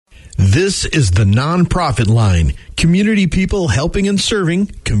This is the Nonprofit Line. Community people helping and serving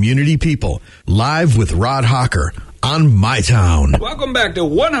community people. Live with Rod Hawker on My Town. Welcome back to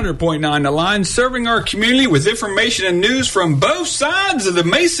 100.9 The Line, serving our community with information and news from both sides of the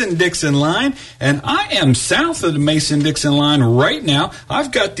Mason-Dixon line. And I am south of the Mason-Dixon line right now.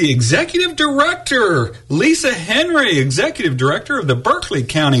 I've got the Executive Director, Lisa Henry, Executive Director of the Berkeley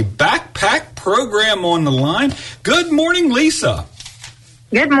County Backpack Program on the line. Good morning, Lisa.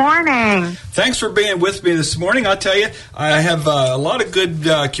 Good morning. Thanks for being with me this morning. I'll tell you, I have a lot of good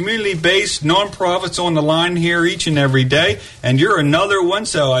community-based nonprofits on the line here each and every day, and you're another one,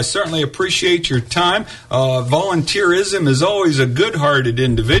 so I certainly appreciate your time. Volunteerism is always a good-hearted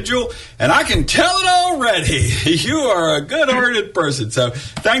individual, and I can tell it already. You are a good-hearted person, so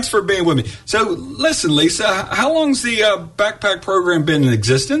thanks for being with me. So, listen, Lisa, how long's the backpack program been in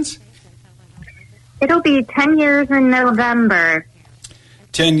existence? It'll be 10 years in November.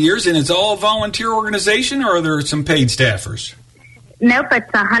 10 years, and it's all volunteer organization, or are there some paid staffers? Nope, it's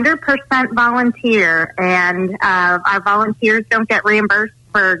 100% volunteer, and our volunteers don't get reimbursed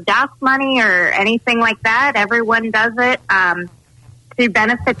for gas money or anything like that. Everyone does it to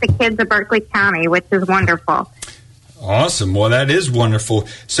benefit the kids of Berkeley County, which is wonderful. Awesome. Well, that is wonderful.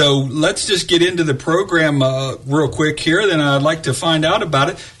 So let's just get into the program real quick here, then I'd like to find out about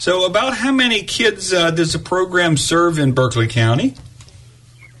it. So about how many kids does the program serve in Berkeley County?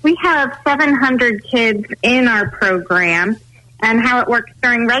 We have 700 kids in our program, and how it works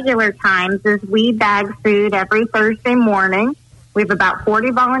during regular times is we bag food every Thursday morning. We have about 40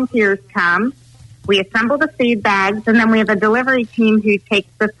 volunteers come. We assemble the food bags, and then we have a delivery team who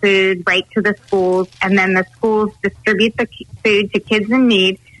takes the food right to the schools, and then the schools distribute the food to kids in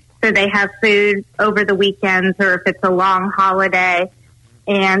need, so they have food over the weekends or if it's a long holiday,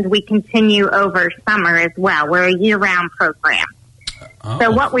 and we continue over summer as well. We're a year-round program. Oh.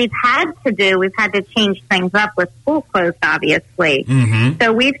 So what we've had to do, we've had to change things up with school closed, obviously. Mm-hmm.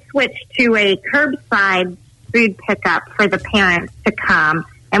 So we've switched to a curbside food pickup for the parents to come,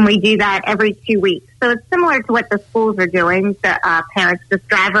 and we do that every 2 weeks. So it's similar to what the schools are doing. The parents just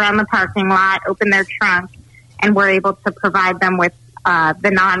drive around the parking lot, open their trunk, and we're able to provide them with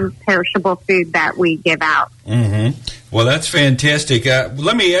the non-perishable food that we give out. Mm-hmm. Well, that's fantastic.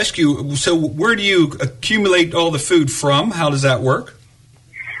 Let me ask you, so where do you accumulate all the food from? How does that work?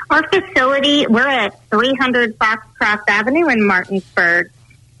 Our facility, we're at 300 Foxcroft Avenue in Martinsburg,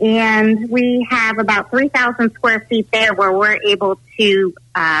 and we have about 3,000 square feet there where we're able to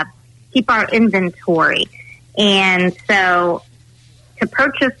keep our inventory. And so to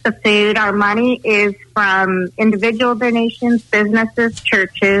purchase the food, our money is from individual donations, businesses,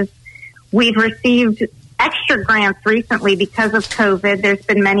 churches. We've received extra grants recently because of COVID. There's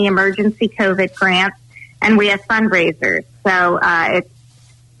been many emergency COVID grants, and we have fundraisers. So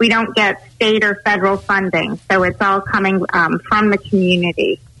we don't get state or federal funding, so it's all coming from the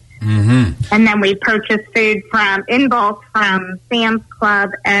community. Mm-hmm. And then we purchase food in bulk from Sam's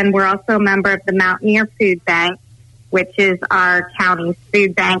Club, and we're also a member of the Mountaineer Food Bank, which is our county's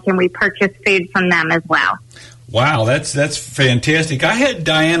food bank, and we purchase food from them as well. Wow, that's fantastic. I had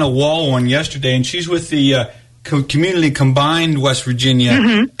Diana Wall on yesterday, and she's with the Community Combined West Virginia.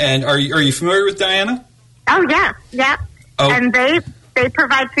 Mm-hmm. And are you familiar with Diana? Oh, yes, yeah. Oh. And they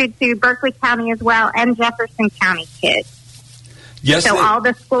provide food to Berkeley County as well and Jefferson County kids. Yes. So all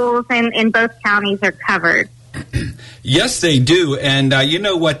the schools in both counties are covered. Yes, they do. And you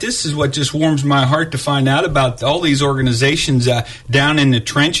know what? This is what just warms my heart to find out about all these organizations down in the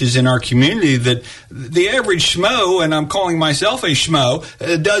trenches in our community, that the average schmo, and I'm calling myself a schmo,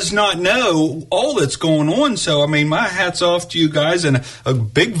 does not know all that's going on. So, I mean, my hat's off to you guys, and a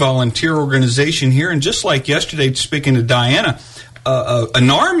big volunteer organization here. And just like yesterday, speaking to Diana,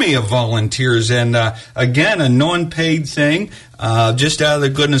 an army of volunteers, and again, a non-paid thing, just out of the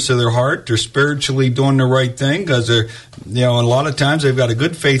goodness of their heart. They're spiritually doing the right thing because they're, a lot of times they've got a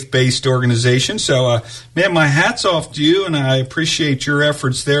good faith-based organization. So, man, my hat's off to you, and I appreciate your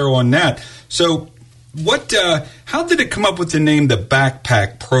efforts there on that. So, how did it come up with the name the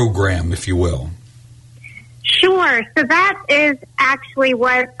Backpack Program, if you will? Sure. So that is actually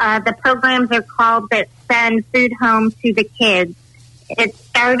what the programs are called that send food home to the kids. It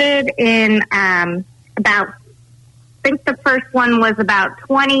started in I think the first one was about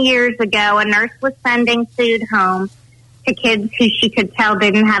 20 years ago. A nurse was sending food home to kids who she could tell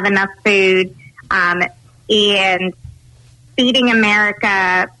didn't have enough food. And Feeding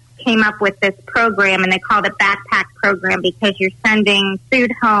America came up with this program, and they called it Backpack Program because you're sending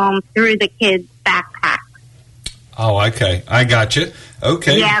food home through the kids' backpacks. Oh, okay. I got you.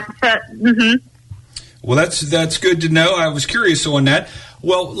 Okay. Yeah. So, mm-hmm. Well, that's good to know. I was curious on that.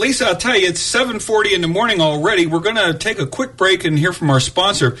 Well, Lisa, I'll tell you, it's 7:40 in the morning already. We're going to take a quick break and hear from our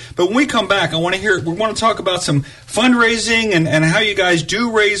sponsor. But when we come back, we want to talk about some fundraising and how you guys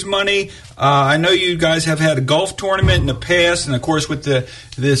do raise money. I know you guys have had a golf tournament in the past, and of course with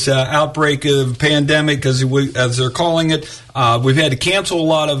this outbreak of pandemic, as they're calling it, we've had to cancel a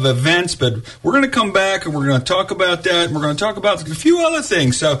lot of events. But we're going to come back and we're going to talk about that, and we're going to talk about a few other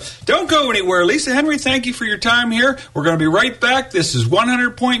things. So don't go anywhere. Lisa Henry, thank you for your time here. We're going to be right back. This is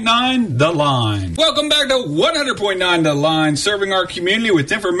 100.9 The Line. Welcome back to 100.9 The Line, serving our community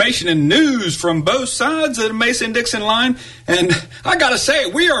with information and news from both sides of the Mason-Dixon line. And I got to say,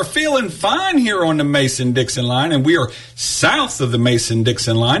 we are feeling fine here on the Mason-Dixon line, and we are south of the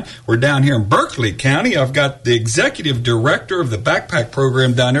Mason-Dixon line. We're down here in Berkeley County. I've got the executive director of the backpack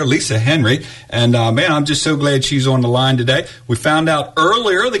program down there, Lisa Henry. And, man, I'm just so glad she's on the line today. We found out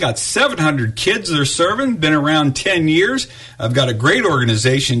earlier they got 700 kids they're serving, been around 10 years. I've got a great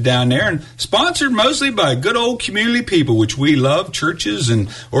organization down there and sponsored mostly by good old community people, which we love, churches and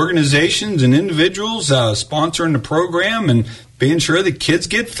organizations and individuals sponsoring the program and being sure the kids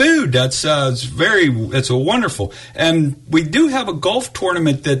get food. It's a wonderful. And we do have a golf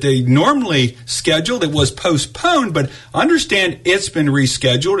tournament that they normally scheduled. It was postponed, but understand it's been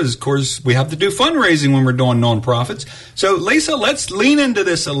rescheduled. As, of course, we have to do fundraising when we're doing nonprofits. So, Lisa, let's lean into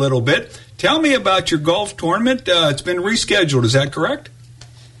this a little bit. Tell me about your golf tournament. It's been rescheduled. Is that correct?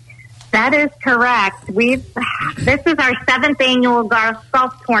 That is correct. This is our 7th annual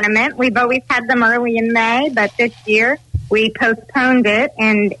golf tournament. We've always had them early in May, but this year we postponed it,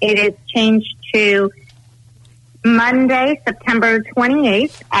 and it is changed to Monday, September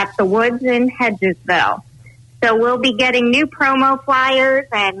 28th at the Woods in Hedgesville. So we'll be getting new promo flyers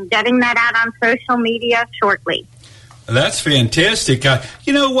and getting that out on social media shortly. That's fantastic.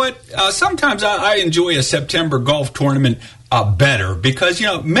 You know what? Sometimes I enjoy a September golf tournament better because,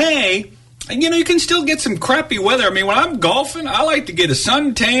 May, you can still get some crappy weather. I mean, when I'm golfing, I like to get a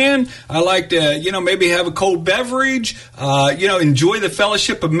suntan. I like to, maybe have a cold beverage, enjoy the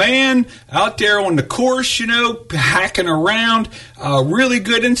fellowship of man out there on the course, hacking around. Really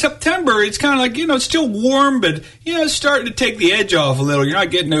good. In September, it's kind of like, it's still warm, but, it's starting to take the edge off a little. You're not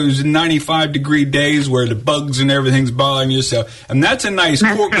getting those 95-degree days where the bugs and everything's bothering you. So, and that's a nice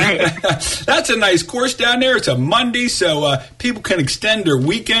course. Right. That's a nice course down there. It's a Monday, so people can extend their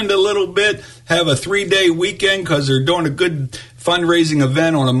weekend a little bit, have a 3-day weekend because they're doing a good fundraising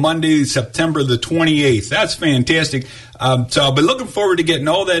event on a Monday, September the 28th. That's fantastic. So I'll be looking forward to getting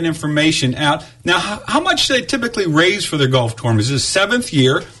all that information out. Now, how much do they typically raise for their golf tournament? This is 7th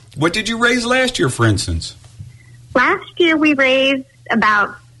year. What did you raise last year, for instance? Last year we raised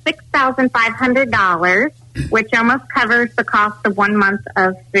about $6,500, which almost covers the cost of 1 month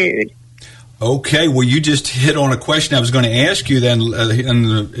of food. Okay, well, you just hit on a question I was going to ask you then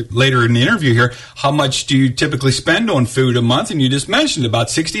later in the interview here. How much do you typically spend on food a month? And you just mentioned about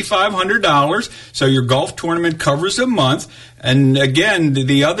 $6,500. So your golf tournament covers a month. And again,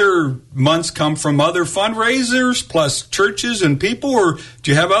 the other months come from other fundraisers plus churches and people, or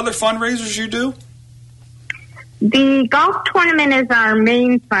do you have other fundraisers you do? The golf tournament is our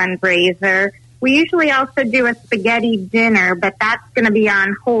main fundraiser. We usually also do a spaghetti dinner, but that's going to be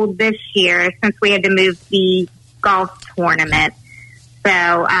on hold this year since we had to move the golf tournament.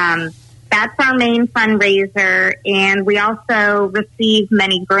 So that's our main fundraiser, and we also receive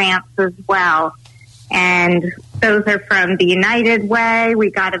many grants as well. And those are from the United Way. We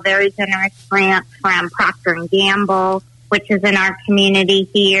got a very generous grant from Procter & Gamble, which is in our community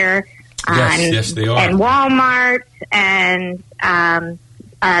here. Yes, they are. And Walmart and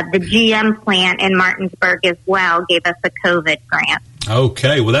the GM plant in Martinsburg as well gave us a COVID grant.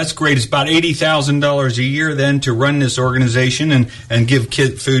 Okay, well, that's great. It's about $80,000 a year then to run this organization and give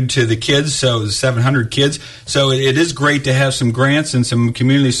food to the kids, so 700 kids. So it is great to have some grants and some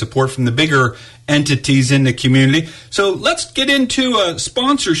community support from the bigger entities in the community. So let's get into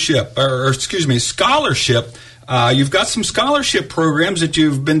scholarship. You've got some scholarship programs that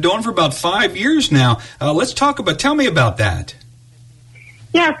you've been doing for about 5 years now. Tell me about that.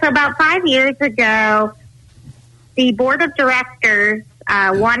 Yeah, so about 5 years ago, the board of directors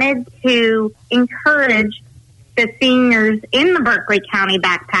wanted to encourage the seniors in the Berkeley County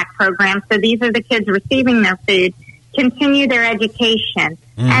Backpack Program, so these are the kids receiving their food, continue their education.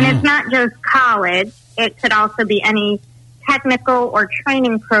 Mm-hmm. And it's not just college. It could also be any technical or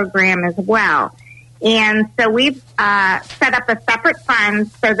training program as well. And so we've set up a separate fund,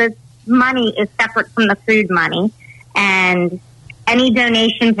 so this money is separate from the food money, and any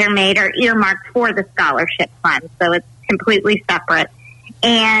donations are made are earmarked for the scholarship fund, so it's completely separate.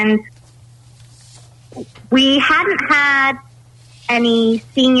 And we hadn't had any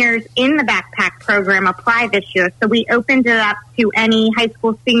seniors in the backpack program apply this year. So we opened it up to any high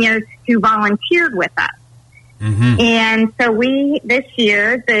school seniors who volunteered with us. Mm-hmm. And so this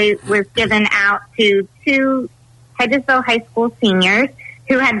year, it was given out to 2 Hedgesville High School seniors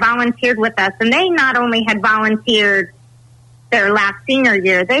who had volunteered with us. And they not only had volunteered their last senior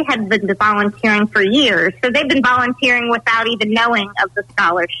year, they had been volunteering for years. So they've been volunteering without even knowing of the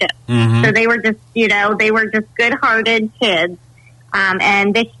scholarship. Mm-hmm. So they were just good-hearted kids.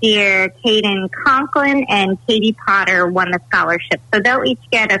 And this year, Caden Conklin and Katie Potter won the scholarship. So they'll each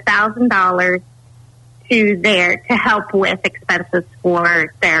get $1,000 to help with expenses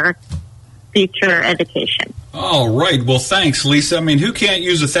for their future education. All right. Well, thanks, Lisa. I mean, who can't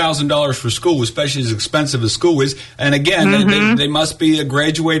use $1,000 for school, especially as expensive as school is? And again, mm-hmm. they must be a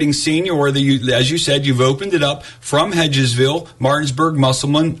graduating senior, or as you said, you've opened it up from Hedgesville, Martinsburg,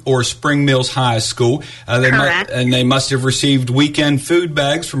 Musselman, or Spring Mills High School. Correct. They must have received weekend food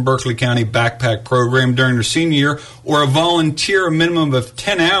bags from Berkeley County Backpack Program during their senior year, or a minimum of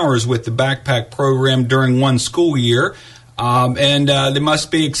 10 hours with the Backpack Program during one school year. And they must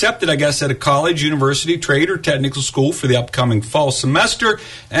be accepted, I guess, at a college, university, trade, or technical school for the upcoming fall semester.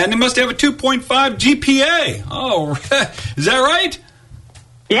 And they must have a 2.5 GPA. Oh, is that right?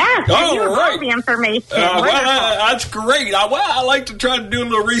 Yes. Oh, you have right. all the information. That's great. I like to try to do a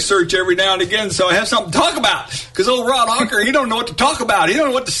little research every now and again so I have something to talk about. Because old Rod Hawker, he don't know what to talk about. He don't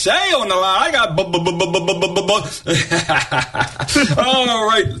know what to say on the line. I got All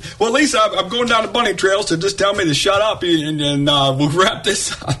right. Well, Lisa, I'm going down the bunny trail, so just tell me to shut up and we'll wrap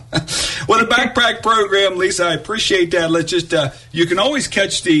this up. Well, the Backpack Program, Lisa, I appreciate that. Let's just, you can always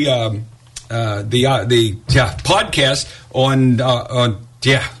catch the podcast on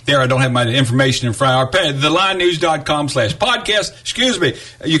there I don't have my information in front. TheLionNews.com/podcast. Excuse me.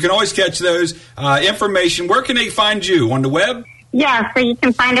 You can always catch those information. Where can they find you? On the web? Yeah, so you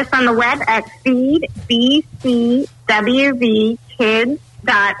can find us on the web at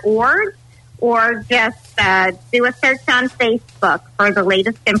feedbcwvkids.org, or just do a search on Facebook for the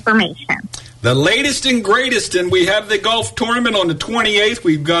latest information. The latest and greatest, and we have the golf tournament on the 28th.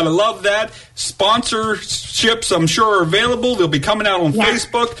 We've got to love that. Sponsorships, I'm sure, are available. They'll be coming out on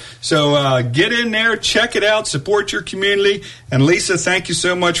Facebook. So get in there, check it out, support your community. And Lisa, thank you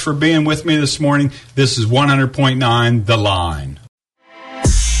so much for being with me this morning. This is 100.9 The Line.